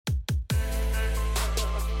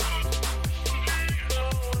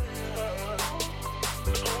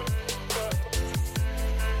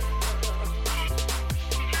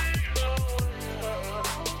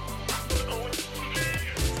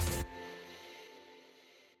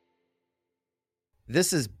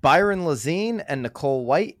This is Byron Lazine and Nicole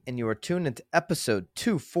White, and you are tuned into episode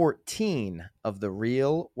 214 of The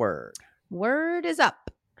Real Word. Word is up.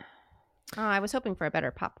 Oh, I was hoping for a better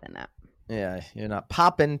pop than that. Yeah, you're not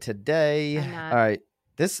popping today. I'm not. All right.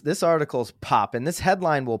 This article's popping. This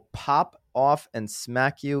headline will pop off and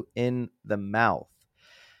smack you in the mouth.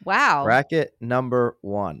 Wow. Bracket number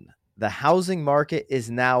 1. The housing market is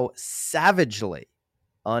now savagely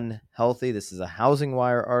unhealthy. This is a Housing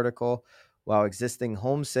Wire article. While existing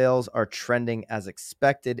home sales are trending as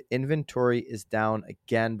expected, inventory is down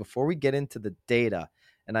again. Before we get into the data,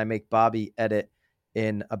 and I make Bobby edit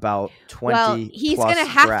in about 20 Well, he's going to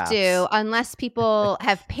have to, unless people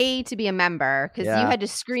have paid to be a member, because Yeah. you had to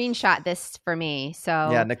screenshot this for me. So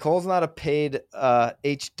Yeah, Nicole's not a paid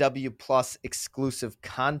HW Plus exclusive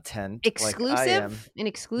content. exclusive? Like I am. An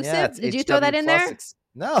exclusive? Yeah, it's Did you throw that in HW+. there?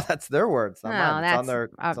 No, that's their words. Not mine. It's on their,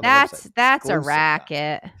 it's on the website. That's a Exclusive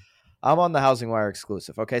racket. content. I'm on the Housing Wire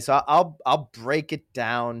exclusive. Okay, so I'll break it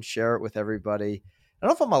down, share it with everybody. I don't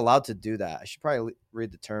know if I'm allowed to do that. I should probably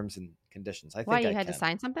read the terms and conditions. I think Why, you I had can. to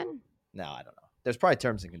sign something? No, I don't know. There's probably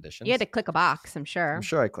terms and conditions. You had to click a box, I'm sure. I'm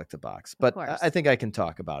sure I clicked a box, but course. I think I can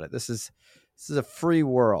talk about it. This is a free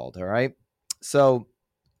world, all right? So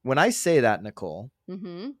when I say that, Nicole,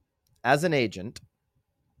 Mm-hmm. as an agent,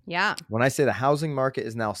 Yeah. when I say the housing market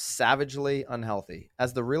is now savagely unhealthy,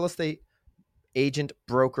 as the real estate agent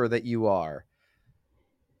broker that you are,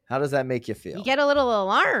 how does that make you feel? You get a little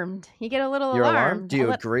alarmed. You're alarmed? Do you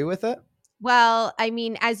agree with it? Well, I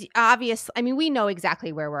mean, as obvious, I mean, we know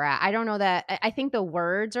exactly where we're at. I don't know that. I think the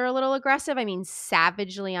words are a little aggressive. I mean,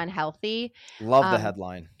 savagely unhealthy. Love the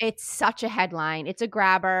headline. It's such a headline. It's a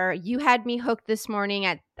grabber. You had me hooked this morning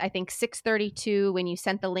at, I think, 6:32 when you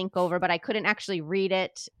sent the link over, but I couldn't actually read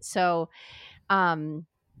it. So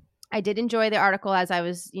I did enjoy the article as I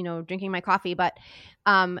was, drinking my coffee. But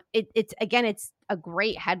it's a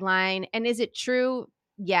great headline. And is it true?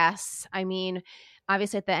 Yes. I mean,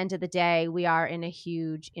 obviously, at the end of the day, we are in a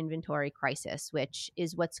huge inventory crisis, which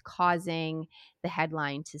is what's causing the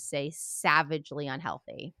headline to say savagely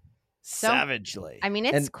unhealthy. Savagely. I mean,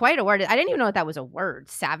 it's quite a word. I didn't even know that was a word.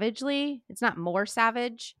 Savagely. It's not more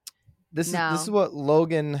savage. This is what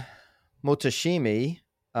Logan Motoshimi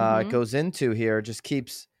goes into here. Just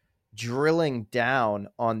keeps drilling down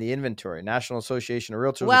on the inventory. National Association of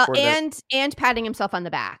Realtors. Well, and patting himself on the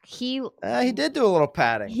back. He did do a little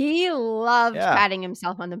patting. He loved patting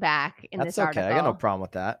himself on the back in this article. I got no problem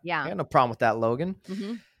with that. Yeah, I got no problem with that, Logan.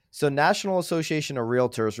 Mm-hmm. So National Association of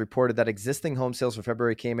Realtors reported that existing home sales for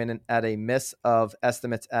February came in at a miss of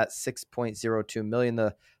estimates at 6.02 million.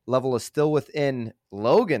 The level is still within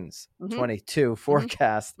Logan's 22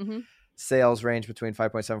 forecast. Mm-hmm. Sales range between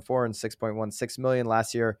 5.74 and 6.16 million.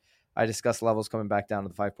 Last year, I discussed levels coming back down to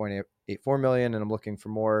the 5.84 million, and I'm looking for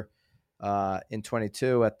more in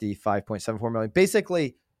 22 at the 5.74 million.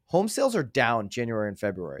 Basically, home sales are down January and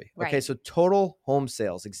February. Right. Okay, so total home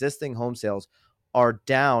sales, existing home sales, are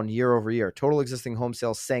down year over year. Total existing home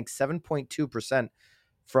sales sank 7.2%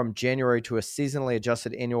 from January to a seasonally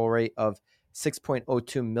adjusted annual rate of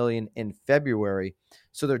 6.02 million in February.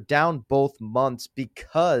 So they're down both months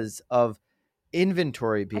because of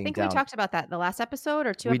inventory being down. I think we talked about that the last episode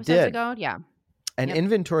or two we episodes did. ago. Yeah. And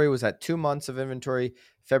inventory was at 2 months of inventory.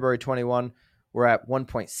 February 21, we're at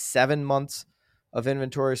 1.7 months of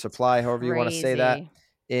inventory supply, however you want to say that,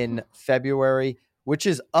 in February, which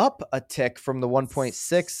is up a tick from the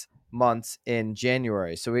 1.6 months in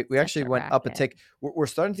January. So we actually went up a tick. We're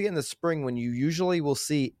starting to get in the spring when you usually will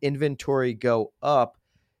see inventory go up.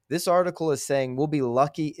 This article is saying we'll be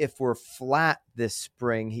lucky if we're flat this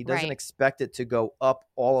spring. He doesn't expect it to go up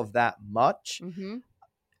all of that much. Mm-hmm.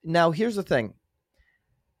 Now, here's the thing.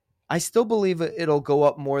 I still believe it'll go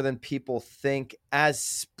up more than people think as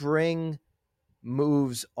spring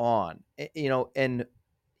moves on. And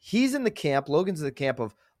he's in the camp, Logan's in the camp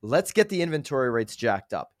of let's get the inventory rates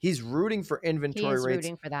jacked up. He's rooting for inventory rates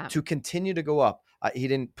to continue to go up. He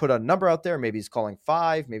didn't put a number out there. Maybe he's calling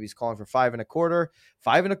 5. Maybe he's calling for 5.25.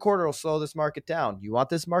 5.25 will slow this market down. You want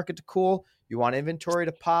this market to cool? You want inventory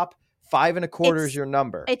to pop? 5.25 is your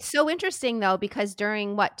number. It's so interesting though, because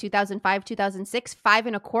during 2005, 2006,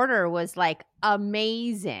 5.25 was like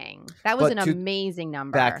amazing. That was an amazing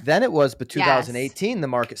number. Back then it was, but 2018, the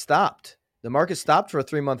market stopped. The market stopped for a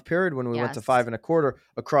 3-month period when we went to 5.25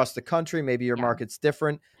 across the country. Maybe your market's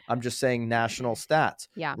different. I'm just saying national stats.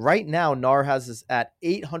 Yeah. Right now, NAR has us at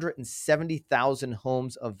 870,000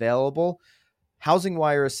 homes available. Housing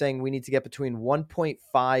Wire is saying we need to get between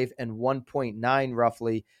 1.5 and 1.9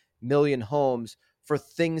 roughly million homes for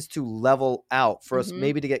things to level out, for us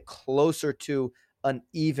maybe to get closer to an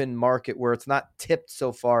even market where it's not tipped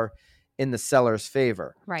so far in the seller's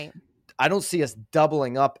favor. Right. I don't see us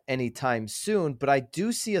doubling up anytime soon, but I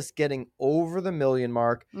do see us getting over the million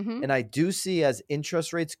mark. Mm-hmm. And I do see as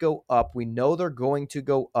interest rates go up, we know they're going to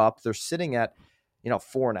go up. They're sitting at,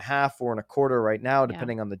 4.5, 4.25 right now,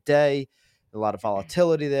 depending on the day. A lot of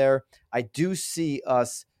volatility there. I do see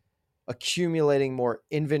us accumulating more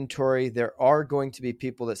inventory. There are going to be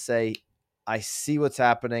people that say, I see what's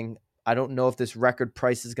happening. I don't know if this record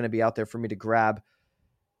price is going to be out there for me to grab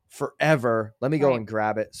forever. Let me go and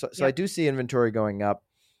grab it. So I do see inventory going up,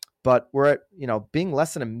 but we're at, being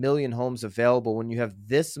less than 1 million homes available when you have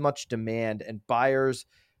this much demand and buyers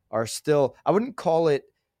are still, I wouldn't call it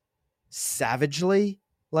savagely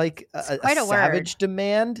like a savage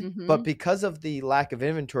demand, but because of the lack of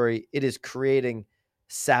inventory, it is creating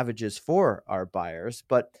savages for our buyers.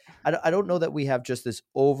 But I don't know that we have just this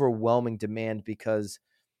overwhelming demand because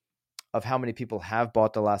of how many people have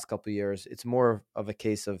bought the last couple of years. It's more of a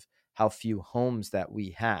case of how few homes that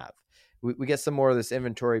we have. We get some more of this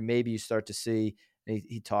inventory. Maybe you start to see, and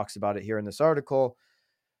he talks about it here in this article,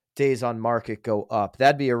 days on market go up.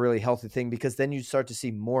 That'd be a really healthy thing because then you start to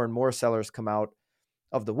see more and more sellers come out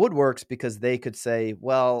of the woodworks because they could say,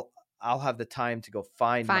 well, I'll have the time to go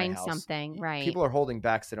find my house. Something, right? People are holding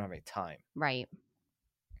back because they don't have any time. Right.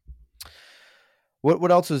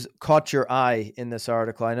 What else has caught your eye in this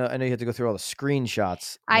article? I know you had to go through all the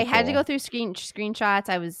screenshots. Nicole. I had to go through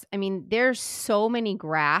screenshots. There's so many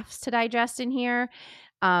graphs to digest in here.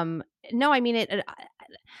 No, I mean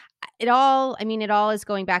it all is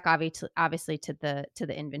going back obviously to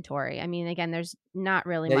the inventory. I mean, again, there's not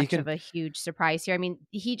really much of a huge surprise here. I mean,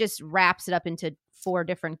 he just wraps it up into 4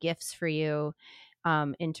 different gifts for you,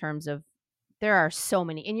 in terms of, there are so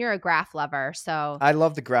many, and you're a graph lover, so I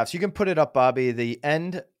love the graphs. You can put it up, Bobby. The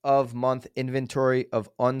end of month inventory of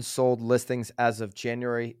unsold listings as of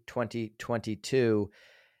January 2022.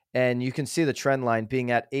 And you can see the trend line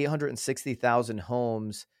being at 860,000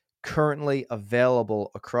 homes currently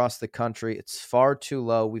available across the country. It's far too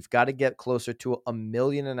low. We've got to get closer to 1.5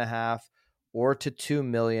 million or to 2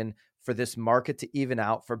 million for this market to even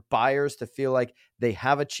out, for buyers to feel like they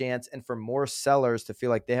have a chance, and for more sellers to feel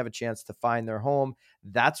like they have a chance to find their home.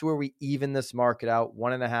 That's where we even this market out.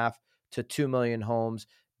 1.5 to 2 million homes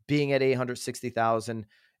being at 860,000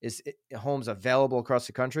 is homes available across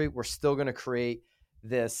the country. We're still going to create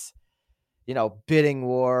this, bidding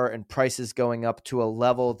war and prices going up to a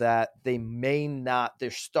level that they're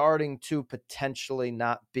starting to potentially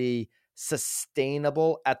not be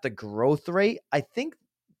sustainable at the growth rate. I think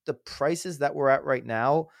the prices that we're at right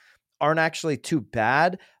now aren't actually too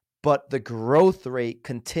bad, but the growth rate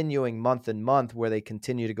continuing month and month where they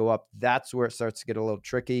continue to go up, that's where it starts to get a little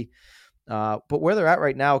tricky. But where they're at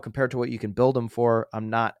right now compared to what you can build them for, I'm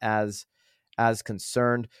not as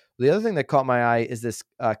concerned. The other thing that caught my eye is this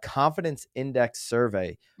confidence index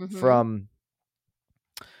survey from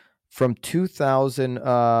 2000.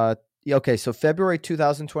 So February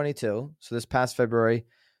 2022. So this past February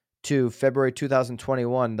to February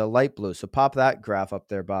 2021, the light blue. So pop that graph up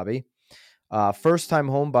there, Bobby. First-time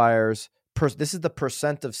home buyers. This is the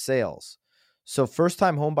percent of sales. So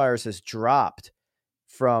first-time home buyers has dropped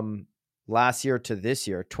from last year to this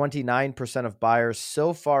year. 29% of buyers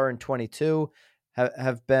so far in 22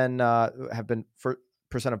 have been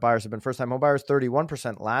percent of buyers have been first-time home buyers.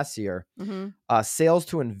 31% last year. Sales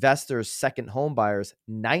to investors, second home buyers,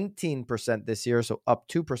 19% this year, so up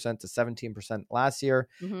 2% to 17% last year.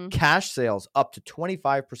 Cash sales up to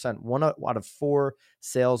 25%. 1 out of 4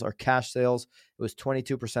 sales are cash sales. It was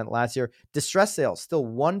 22% last year. Distress sales, still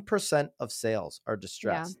 1% of sales are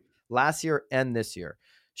distressed last year and this year.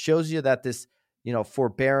 Shows you that this,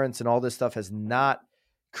 forbearance and all this stuff has not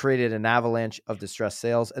created an avalanche of distressed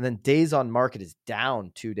sales. And then days on market is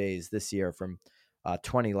down 2 days this year from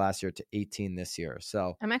 20 last year to 18 this year.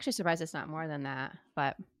 So I'm actually surprised it's not more than that,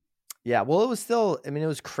 but yeah, well, it was still, it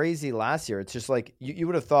was crazy last year. It's just like you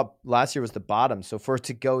would have thought last year was the bottom. So for it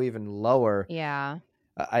to go even lower,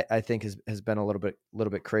 I think has been a little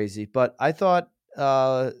bit crazy. But I thought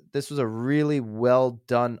this was a really well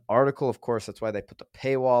done article. Of course, that's why they put the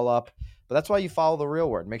paywall up. But that's why you follow The Real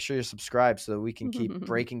Word. Make sure you're subscribed so that we can keep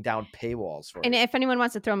breaking down paywalls for you. And if anyone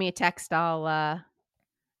wants to throw me a text, I'll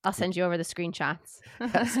send you over the screenshots.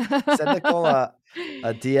 Send Nicole a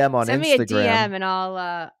DM on Instagram. Send me a DM and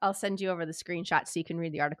I'll send you over the screenshots so you can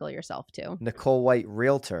read the article yourself too. Nicole White,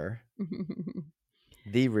 Realtor,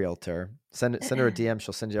 the Realtor. Send her a DM.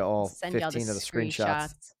 She'll send you all 15 of the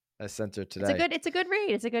screenshots I sent her today. It's a good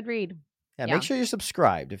read. Yeah, make sure you're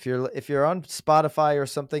subscribed. If you're on Spotify or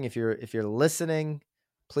something, if you're listening,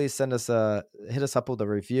 please hit us up with a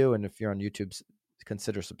review. And if you're on YouTube,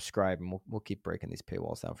 consider subscribing. We'll keep breaking these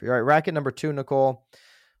paywalls down for you. All right, racket number 2, Nicole.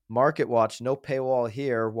 Market Watch, no paywall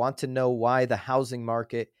here. Want to know why the housing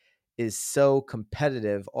market is so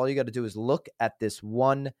competitive? All you got to do is look at this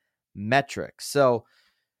one metric. So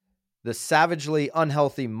the savagely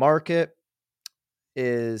unhealthy market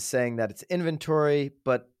is saying that it's inventory,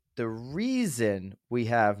 but the reason we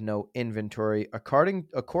have no inventory,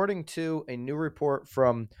 according to a new report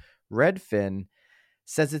from Redfin,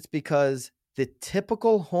 says it's because the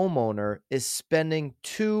typical homeowner is spending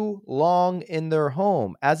too long in their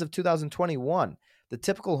home. As of 2021, the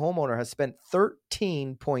typical homeowner has spent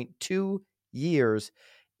 13.2 years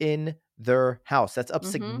in their house. That's up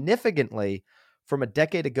significantly from a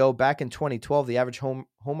decade ago. Back in 2012, the average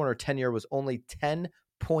homeowner tenure was only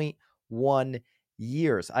 10.1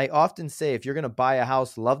 years. I often say, if you're going to buy a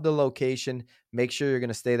house, love the location, make sure you're going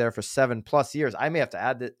to stay there for 7+ years. I may have to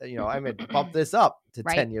add that, I may bump this up to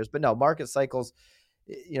 10 years, but no, market cycles,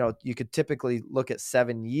 you could typically look at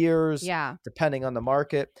 7 years, depending on the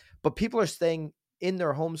market, but people are staying in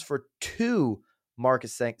their homes for 2 market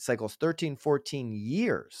cycles, 13, 14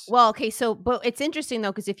 years. Well, okay. So, but it's interesting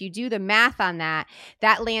though, because if you do the math on that,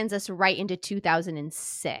 that lands us right into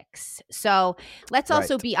 2006. So let's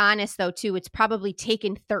also be honest though, too. It's probably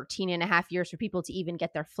taken 13 and a half years for people to even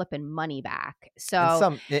get their flipping money back.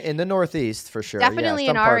 So in the Northeast, for sure. Definitely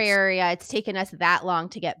in our area, it's taken us that long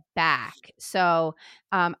to get back. So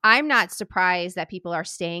I'm not surprised that people are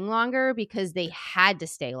staying longer because they had to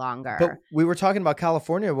stay longer. But we were talking about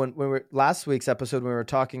California when we were last week's episode, when we were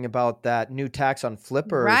talking about that new tax on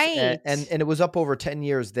flippers, right? And it was up over 10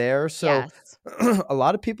 years there. So a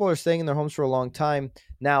lot of people are staying in their homes for a long time.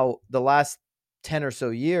 Now, the last 10 or so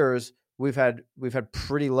years, we've had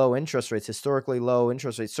pretty low interest rates, historically low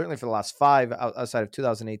interest rates. Certainly for the last 5, outside of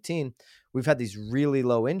 2018, we've had these really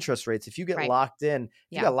low interest rates. If you get locked in,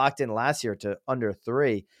 you got locked in last year to under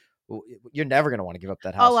 3, you're never going to want to give up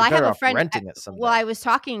that house. Oh, well, I have a friend renting it someday. Well, I was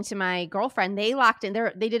talking to my girlfriend. They locked in.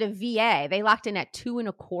 They did a VA. They locked in at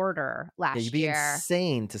 2.25 last year. You'd be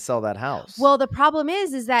insane to sell that house. Well, the problem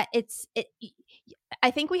is that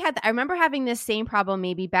I think I remember having this same problem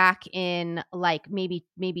maybe back in like maybe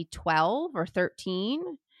 12 or 13.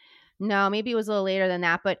 No, maybe it was a little later than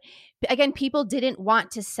that. But again, people didn't want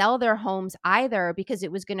to sell their homes either because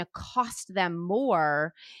it was going to cost them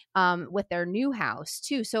more with their new house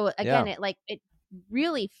too. So again, it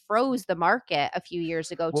really froze the market a few years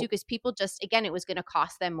ago too, because people it was going to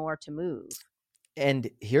cost them more to move. And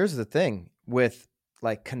here's the thing with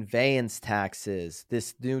like conveyance taxes,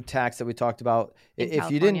 this new tax that we talked about. If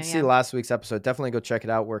you didn't see last week's episode, definitely go check it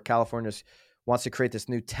out, where California wants to create this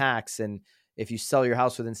new tax. And if you sell your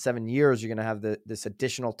house within 7 years, you're going to have this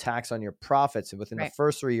additional tax on your profits. And within the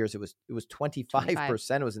first 3 years, it was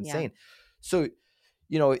 25%. It was insane. Yeah. So,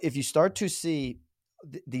 if you start to see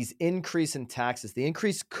these increase in taxes, the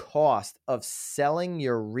increased cost of selling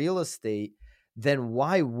your real estate, then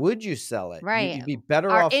why would you sell it? Right. You'd be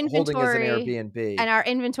better off holding as an Airbnb. And our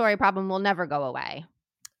inventory problem will never go away.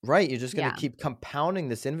 Right. You're just going to keep compounding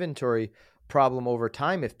this inventory problem over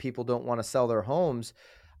time if people don't want to sell their homes.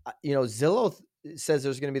 Zillow says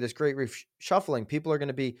there's going to be this great reshuffling. People are going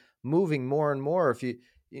to be moving more and more. If you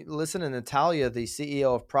listen to Natalia, the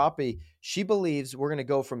CEO of Propy, she believes we're going to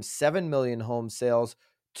go from 7 million home sales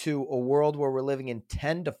to a world where we're living in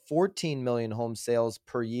 10 to 14 million home sales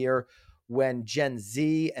per year, when Gen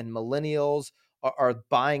Z and millennials are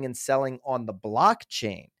buying and selling on the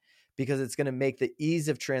blockchain, because it's going to make the ease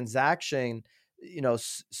of transaction,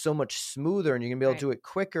 so much smoother, and you're going to be able to do it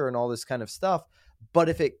quicker and all this kind of stuff. But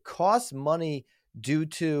if it costs money due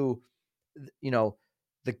to,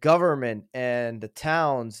 the government and the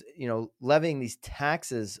towns, levying these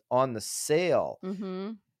taxes on the sale,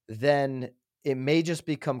 then it may just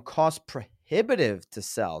become cost prohibitive to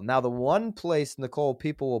sell. Now, the one place, Nicole,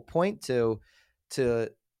 people will point to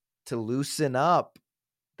loosen up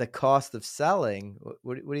the cost of selling.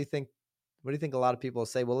 What do you think? What do you think? A lot of people will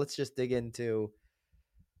say, well, let's just dig into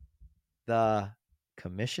the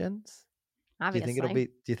commissions. Obviously.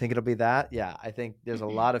 Do you think it'll be that? Yeah, I think there's a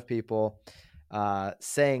lot of people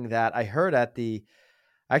saying that. I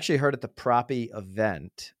actually heard at the Propy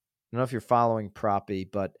event. I don't know if you're following Propy,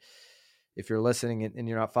 but if you're listening and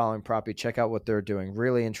you're not following Propy, check out what they're doing.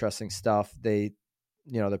 Really interesting stuff. They're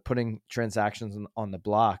putting transactions on the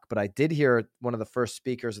block. But I did hear one of the first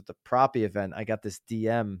speakers at the Propy event. I got this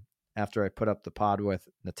DM after I put up the pod with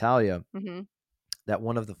Natalia, that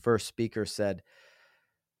one of the first speakers said,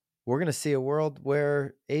 we're going to see a world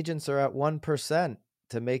where agents are at 1%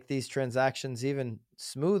 to make these transactions even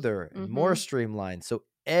smoother and more streamlined. So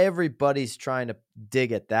everybody's trying to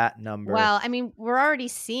dig at that number. Well, I mean, we're already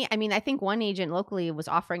seeing. I mean, I think one agent locally was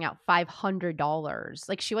offering out $500.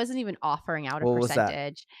 Like she wasn't even offering out a What was that?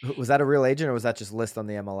 percentage. Was that a real agent or was that just list on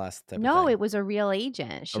the MLS type of No, thing? it was a real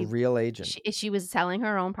agent. A real agent. She was selling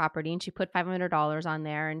her own property and she put $500 on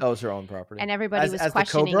there, and Oh, it was her own property. everybody was As the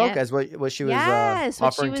questioning co-broke, it. as what she was Yes,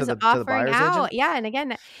 what she offering was to the offering buyer's out. agent. Yeah, and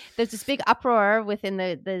again, there's this big uproar within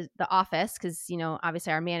the office because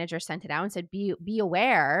obviously our manager sent it out and said be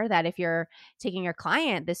aware that if you're taking your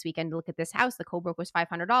client this weekend to look at this house, the co-broke was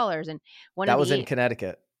 $500, and That was in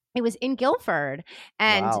Connecticut. it was in Guilford.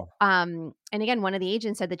 And Wow. and again, one of the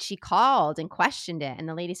agents said that she called and questioned it, and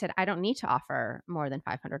the lady said, I don't need to offer more than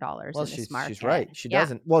 $500 Well, in this market. she's right. She Yeah,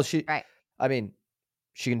 doesn't. Well, she. right. I mean,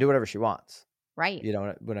 she can do whatever she wants. Right. You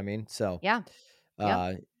know what I mean? So Yeah.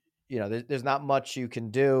 there's not much you can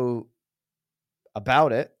do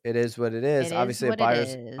about it. It is what it is. It is Obviously, what it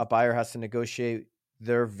is. a buyer has to negotiate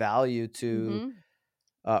their value to,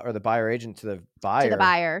 or the buyer agent to the buyer. To the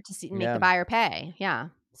buyer to make the buyer pay. Yeah.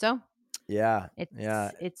 So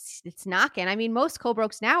it's knocking. I mean, most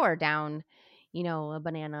co-brokes now are down, a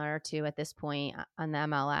banana or two at this point on the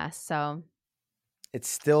MLS. So it's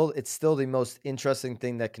still the most interesting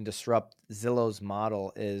thing that can disrupt Zillow's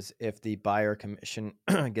model is if the buyer commission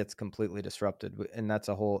gets completely disrupted, and that's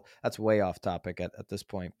way off topic at this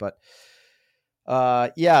point. But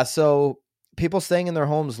so people staying in their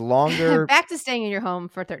homes longer. Back to staying in your home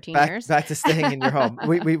for 13 years. Back to staying in your home.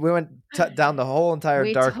 We went down the whole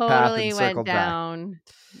entire dark path and circled down.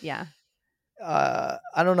 Back. Yeah.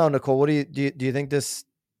 I don't know, Nicole. What do you think this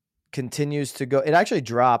continues to go? It actually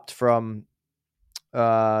dropped slightly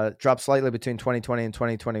between 2020 and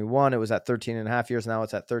 2021. It was at 13 and a half years. Now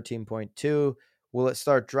it's at 13.2. Will it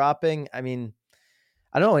start dropping? I mean,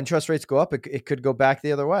 I don't know. Interest rates go up. It could go back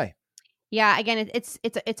the other way. Yeah, again, it's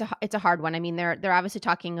a hard one. I mean, they're obviously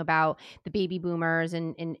talking about the baby boomers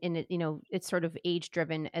and it's sort of age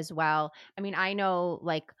driven as well. I mean, I know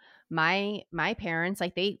like my parents,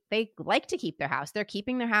 like they like to keep their house. They're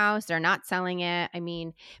keeping their house. They're not selling it. I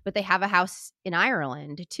mean, but they have a house in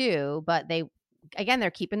Ireland too. But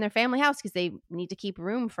they're keeping their family house because they need to keep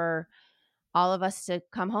room for all of us to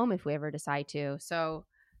come home if we ever decide to. So,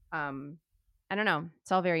 I don't know.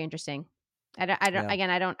 It's all very interesting. I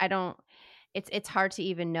don't. It's hard to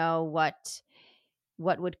even know what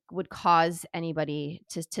would cause anybody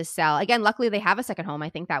to sell. Again, luckily they have a second home. I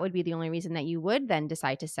think that would be the only reason that you would then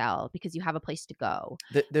decide to sell, because you have a place to go.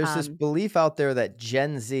 There's this belief out there that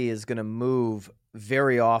Gen Z is going to move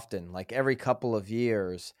very often, like every couple of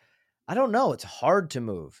years. I don't know. It's hard to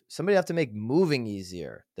move. Somebody have to make moving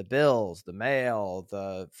easier. The bills, the mail,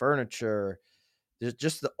 the furniture. There's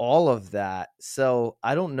just all of that. So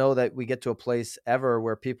I don't know that we get to a place ever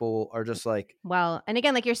where people are just like, well, and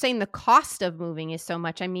again, like you're saying, the cost of moving is so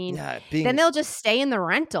much. I mean, then they'll just stay in the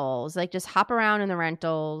rentals, like just hop around in the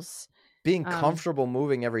rentals. Being comfortable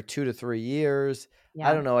moving every 2 to 3 years. Yeah.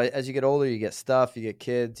 I don't know. As you get older, you get stuff, you get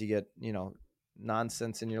kids, you get,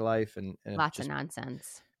 nonsense in your life, and lots of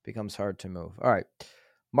nonsense. Becomes hard to move. All right.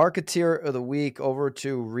 Marketeer of the week, over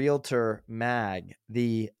to Realtor Mag,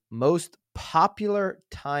 the most popular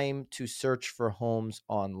time to search for homes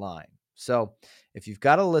online. So if you've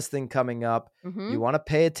got a listing coming up, you want to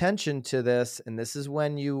pay attention to this. And this is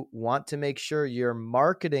when you want to make sure you're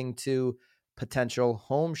marketing to potential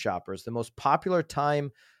home shoppers. The most popular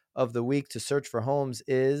time of the week to search for homes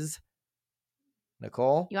is,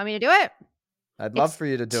 Nicole? You want me to do it? I'd love for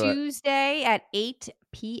you to do Tuesday at 8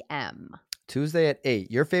 p.m. Tuesday at 8.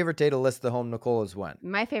 Your favorite day to list the home, Nicole, is when?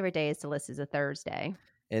 My favorite day is to list is a Thursday.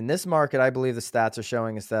 In this market, I believe the stats are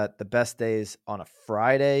showing us that the best days on a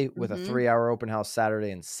Friday with a 3-hour open house Saturday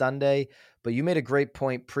and Sunday. But you made a great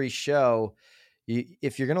point pre-show.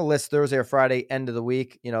 If you're going to list Thursday or Friday, end of the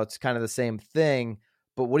week, it's kind of the same thing.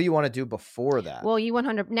 But what do you want to do before that? Well,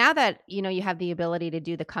 now that, you have the ability to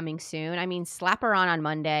do the coming soon, I mean, slap her on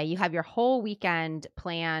Monday. You have your whole weekend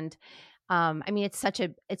planned. I mean, it's such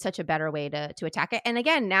a better way to attack it. And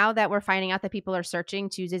again, now that we're finding out that people are searching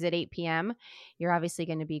Tuesdays at 8 p.m., you're obviously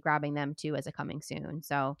going to be grabbing them too as a coming soon.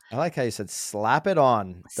 So I like how you said slap it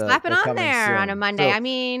on. Slap it on there soon. On a Monday. So, I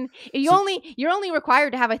mean, you're only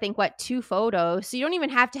required to have, I think, 2 photos. So you don't even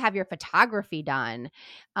have to have your photography done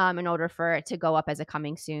in order for it to go up as a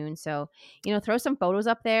coming soon. So, throw some photos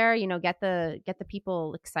up there, get the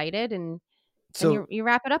people excited, and you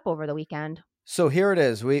wrap it up over the weekend. So here it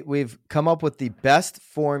is. We've come up with the best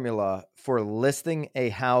formula for listing a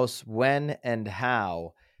house when and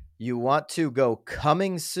how. You want to go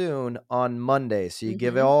coming soon on Monday. So you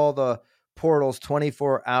give all the portals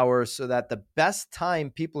 24 hours so that the best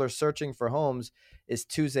time people are searching for homes is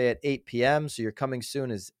Tuesday at 8 p.m. So your coming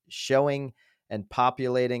soon is showing and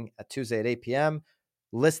populating at Tuesday at 8 p.m.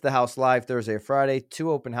 List the house live Thursday or Friday, 2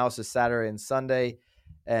 open houses Saturday and Sunday,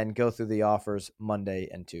 and go through the offers Monday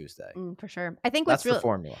and Tuesday. For sure. I think That's what's the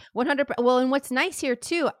formula. 100%. Well, and what's nice here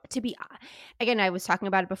too, to be, again, I was talking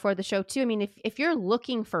about it before the show too. I mean, if you're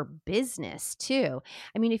looking for business too,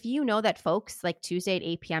 I mean, if you know that folks like Tuesday at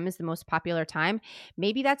 8 p.m. is the most popular time,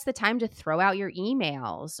 maybe that's the time to throw out your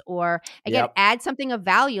emails or again, add something of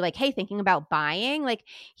value. Like, hey, thinking about buying, like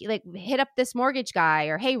hit up this mortgage guy,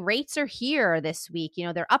 or hey, rates are here this week. You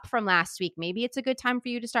know, they're up from last week. Maybe it's a good time for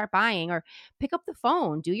you to start buying, or pick up the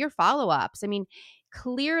phone, do your follow-ups. I mean,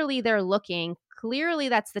 clearly they're looking. Clearly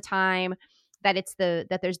that's the time that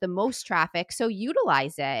there's the most traffic. So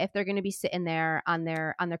utilize it if they're going to be sitting there on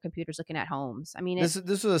their computers looking at homes. I mean,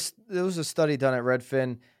 this was a study done at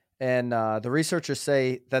Redfin, and the researchers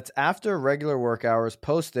say that's after regular work hours,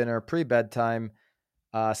 post dinner, pre bedtime,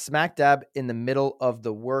 smack dab in the middle of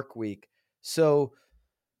the work week. So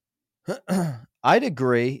I'd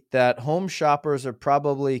agree that home shoppers are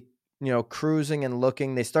probably, cruising and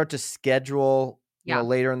looking. They start to schedule,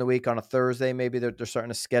 later in the week on a Thursday. Maybe they're starting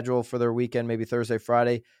to schedule for their weekend, maybe Thursday,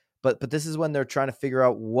 Friday. But this is when they're trying to figure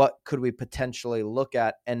out what could we potentially look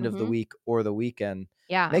at end of the week or the weekend.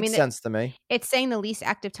 Yeah. Makes sense to me. It's saying the least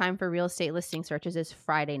active time for real estate listing searches is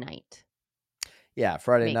Friday night. Yeah.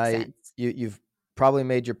 Friday night. You've probably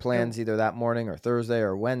made your plans either that morning or Thursday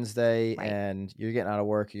or Wednesday, right, and you're getting out of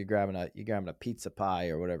work. You're grabbing a pizza pie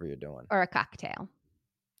or whatever you're doing, or a cocktail.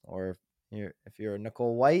 Or if you're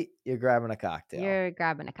Nicole White, you're grabbing a cocktail.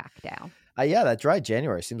 Yeah, that dry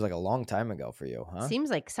January seems like a long time ago for you, huh? Seems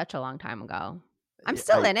like such a long time ago. I'm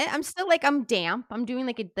still in it. I'm still like, I'm damp. I'm doing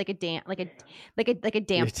a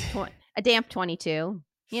damp 22.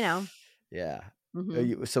 You know. Yeah.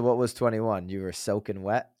 So what was 21? You were soaking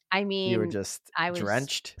wet. I mean, you were just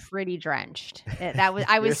drenched. Pretty drenched. I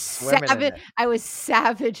was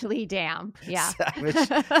savagely damp. Yeah,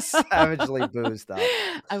 savagely boozed up.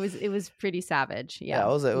 It was pretty savage. Yeah, it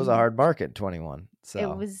was a hard market. 21.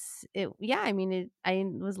 So I mean, I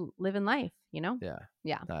was living life. Yeah.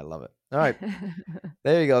 I love it. All right,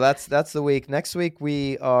 there you go. That's the week. Next week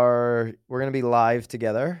we're gonna be live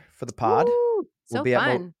together for the pod. Woo! So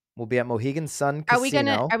fun. We'll be at Mohegan Sun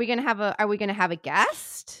Casino. Are we gonna have a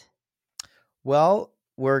guest? Well,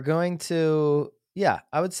 we're going to. Yeah,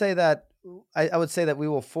 I would say that we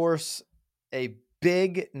will force a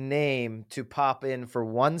big name to pop in for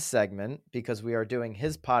one segment because we are doing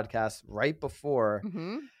his podcast right before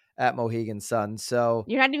at Mohegan Sun. So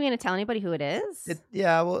you're not even going to tell anybody who it is?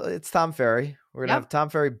 It's Tom Ferry. We're gonna have Tom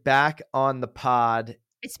Ferry back on the pod.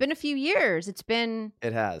 It's been a few years. It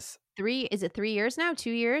has. 3 years now? 2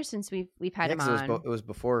 years since we've had him on. It was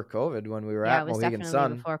before COVID when we were at Mohegan Sun. It was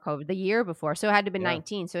definitely before COVID. The year before, so it had to have been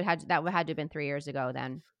 19. So that had to have been 3 years ago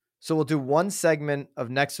then. So we'll do one segment of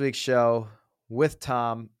next week's show with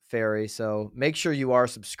Tom Ferry. So make sure you are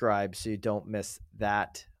subscribed so you don't miss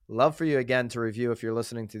that. Love for you again to review if you're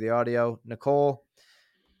listening to the audio. Nicole,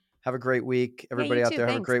 have a great week. Everybody out there,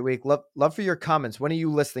 have a great week. Love for your comments. When are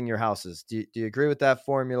you listing your houses? Do you agree with that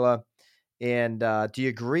formula? And do you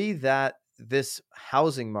agree that this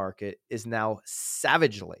housing market is now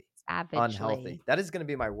savagely unhealthy? That is going to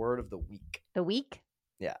be my word of the week. The week?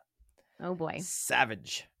 Yeah. Oh, boy.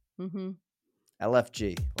 Savage.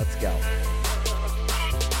 LFG. Let's go.